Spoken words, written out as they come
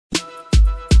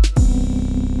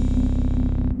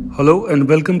Hello and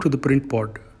welcome to the Print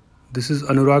Pod. This is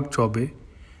Anurag Chaube,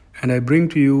 and I bring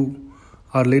to you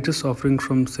our latest offering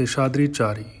from Seshadri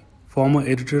Chari, former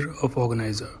editor of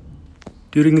Organizer.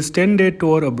 During his 10-day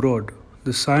tour abroad,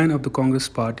 the scion of the Congress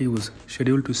Party was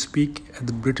scheduled to speak at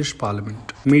the British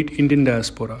Parliament, meet Indian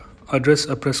diaspora, address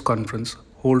a press conference,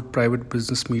 hold private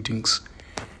business meetings,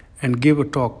 and give a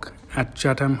talk at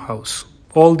Chatham House.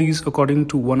 All these, according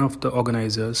to one of the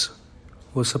organizers,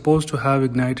 was supposed to have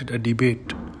ignited a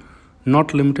debate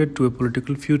not limited to a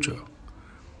political future,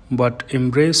 but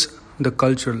embrace the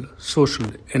cultural, social,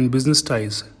 and business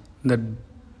ties that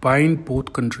bind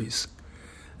both countries,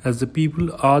 as the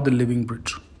people are the living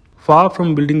bridge. Far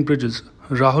from building bridges,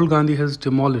 Rahul Gandhi has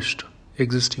demolished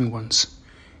existing ones,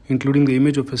 including the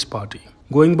image of his party.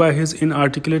 Going by his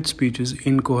inarticulate speeches,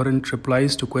 incoherent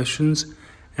replies to questions,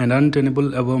 and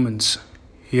untenable averments,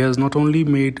 he has not only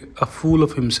made a fool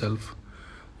of himself,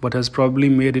 but has probably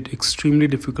made it extremely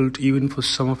difficult even for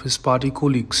some of his party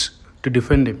colleagues to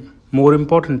defend him. More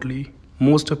importantly,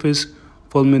 most of his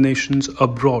fulminations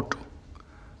abroad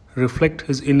reflect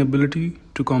his inability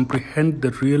to comprehend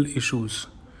the real issues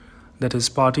that his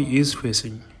party is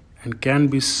facing and can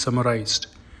be summarized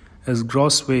as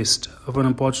gross waste of an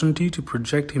opportunity to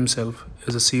project himself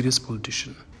as a serious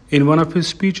politician. In one of his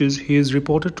speeches, he is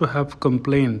reported to have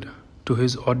complained to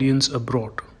his audience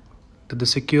abroad that the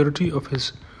security of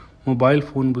his mobile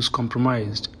phone was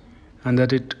compromised and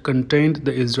that it contained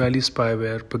the Israeli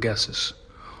spyware Pegasus.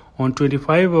 On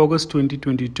 25 August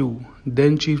 2022,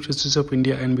 then Chief Justice of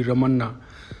India N.V. Ramanna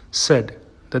said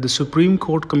that the Supreme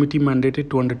Court committee mandated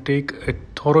to undertake a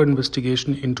thorough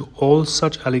investigation into all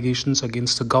such allegations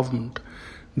against the government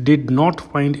did not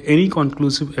find any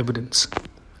conclusive evidence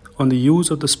on the use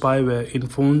of the spyware in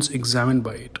phones examined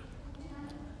by it.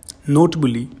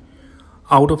 Notably,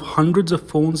 out of hundreds of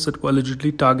phones that were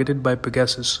allegedly targeted by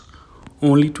Pegasus,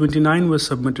 only 29 were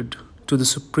submitted to the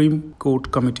Supreme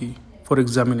Court Committee for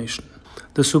examination.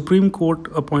 The Supreme Court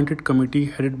appointed committee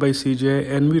headed by CJI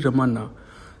N.V. Ramanna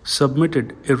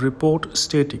submitted a report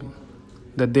stating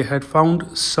that they had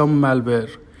found some malware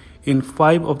in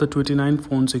 5 of the 29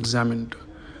 phones examined.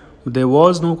 There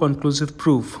was no conclusive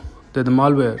proof that the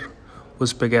malware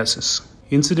was Pegasus.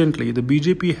 Incidentally, the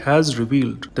BJP has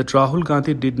revealed that Rahul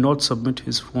Gandhi did not submit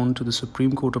his phone to the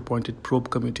Supreme Court appointed probe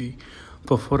committee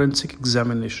for forensic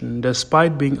examination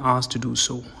despite being asked to do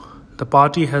so. The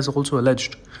party has also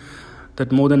alleged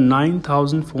that more than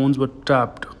 9,000 phones were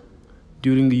tapped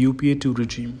during the UPA 2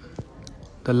 regime.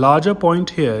 The larger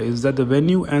point here is that the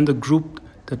venue and the group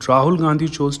that Rahul Gandhi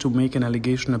chose to make an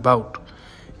allegation about,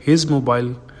 his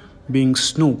mobile being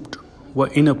snooped, were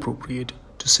inappropriate,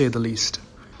 to say the least.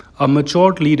 A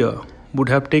matured leader would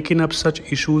have taken up such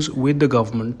issues with the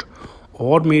government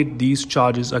or made these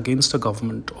charges against the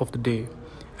government of the day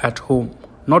at home,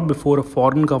 not before a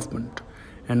foreign government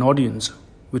and audience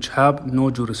which have no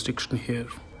jurisdiction here.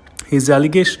 His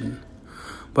allegation,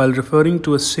 while referring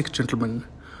to a Sikh gentleman,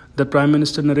 that Prime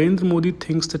Minister Narendra Modi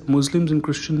thinks that Muslims and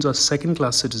Christians are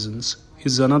second-class citizens,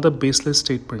 is another baseless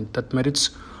statement that merits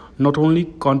not only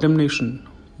condemnation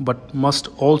but must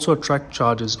also attract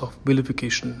charges of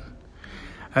vilification.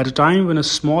 At a time when a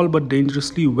small but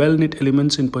dangerously well-knit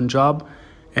elements in Punjab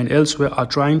and elsewhere are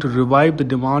trying to revive the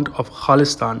demand of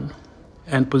Khalistan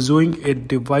and pursuing a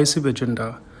divisive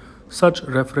agenda, such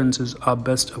references are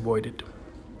best avoided.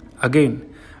 Again,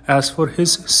 as for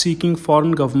his seeking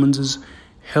foreign governments'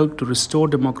 help to restore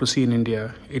democracy in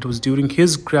India, it was during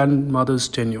his grandmother's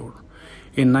tenure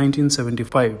in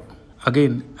 1975.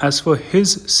 Again, as for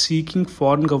his seeking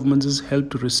foreign governments' help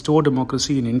to restore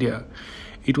democracy in India,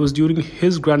 it was during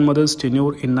his grandmother's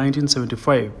tenure in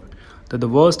 1975 that the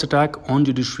worst attack on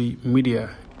judiciary,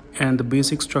 media, and the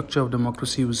basic structure of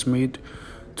democracy was made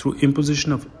through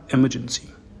imposition of emergency.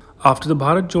 After the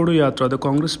Bharat Jodo Yatra, the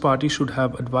Congress party should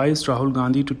have advised Rahul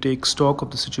Gandhi to take stock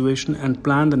of the situation and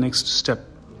plan the next step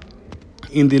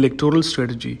in the electoral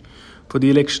strategy for the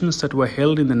elections that were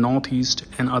held in the northeast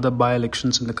and other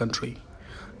by-elections in the country.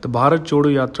 The Bharat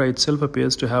Jodo Yatra itself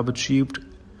appears to have achieved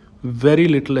very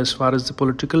little as far as the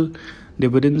political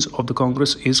dividends of the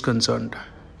Congress is concerned.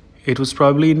 It was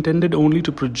probably intended only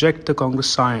to project the Congress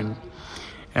scion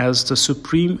as the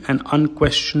supreme and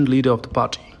unquestioned leader of the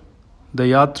party. The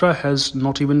Yatra has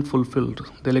not even fulfilled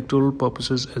the electoral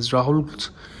purposes, as Rahul's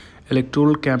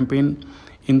electoral campaign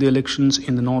in the elections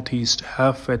in the northeast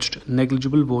have fetched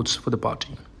negligible votes for the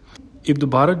party. If the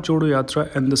Bharat Jodo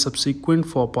Yatra and the subsequent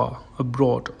faux pas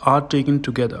abroad are taken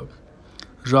together,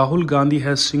 Rahul Gandhi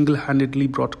has single-handedly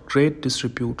brought great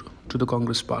disrepute to the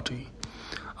Congress party.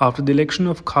 After the election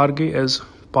of Kharge as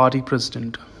party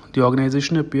president, the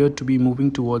organization appeared to be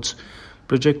moving towards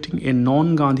projecting a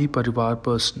non-Gandhi Parivar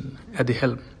person at the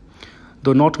helm.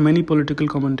 Though not many political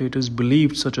commentators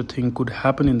believed such a thing could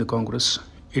happen in the Congress,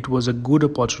 it was a good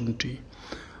opportunity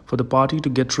for the party to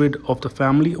get rid of the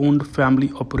family-owned,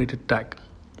 family-operated tag.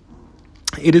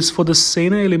 It is for the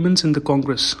saner elements in the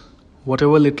Congress,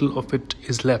 whatever little of it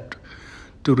is left,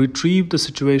 to retrieve the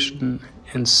situation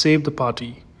and save the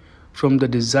party from the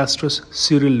disastrous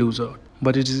serial loser.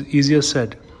 But it is easier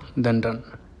said than done.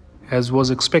 As was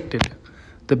expected,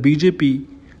 the BJP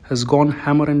has gone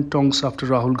hammer and tongs after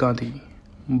Rahul Gandhi,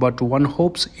 but one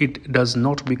hopes it does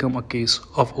not become a case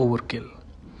of overkill.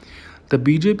 The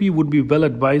BJP would be well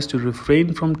advised to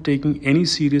refrain from taking any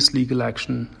serious legal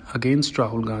action against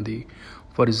Rahul Gandhi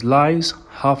for his lies,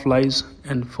 half-lies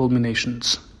and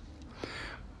fulminations.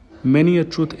 Many a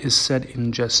truth is said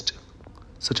in jest,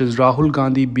 such as Rahul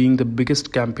Gandhi being the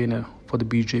biggest campaigner for the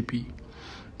BJP.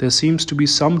 There seems to be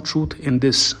some truth in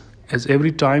this, as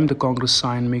every time the Congress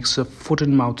sign makes a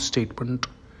foot-and-mouth statement,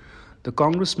 the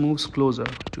Congress moves closer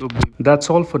to oblivion. That's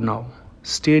all for now.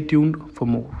 Stay tuned for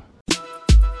more.